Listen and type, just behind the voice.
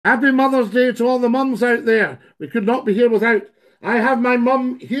Happy Mother's Day to all the mums out there. We could not be here without. I have my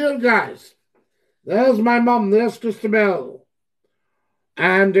mum here, guys. There's my mum. There's Christabel.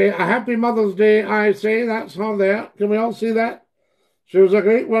 And a happy Mother's Day, I say. That's her there. Can we all see that? She was a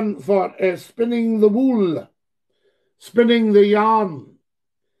great one for spinning the wool, spinning the yarn.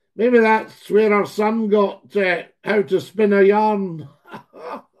 Maybe that's where our son got how to spin a yarn.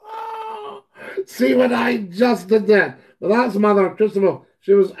 See what I just did there? Well, that's Mother Christabel.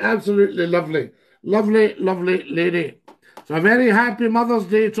 She was absolutely lovely. Lovely, lovely lady. So a very happy Mother's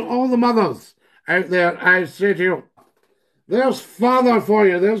Day to all the mothers out there, I say to you. There's father for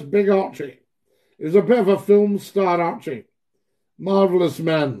you. There's big Archie. He was a bit of a film star, Archie. Marvellous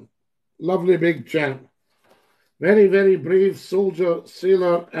man. Lovely big chap. Very, very brave soldier,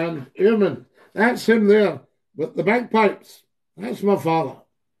 sailor, and airman. That's him there with the bagpipes. That's my father.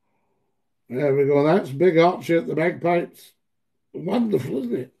 There we go. That's big Archie at the bagpipes. Wonderful,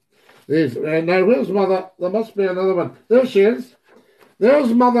 isn't it? Now, where's Mother? There must be another one. There she is.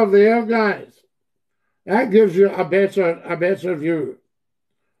 There's Mother there, guys. That gives you a better view.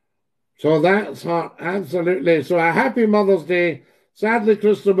 So that's her, absolutely. So a happy Mother's Day. Sadly,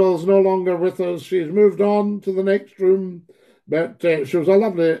 Christabel's no longer with us. She's moved on to the next room, but she was a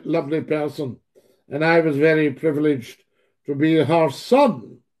lovely, lovely person. And I was very privileged to be her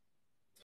son.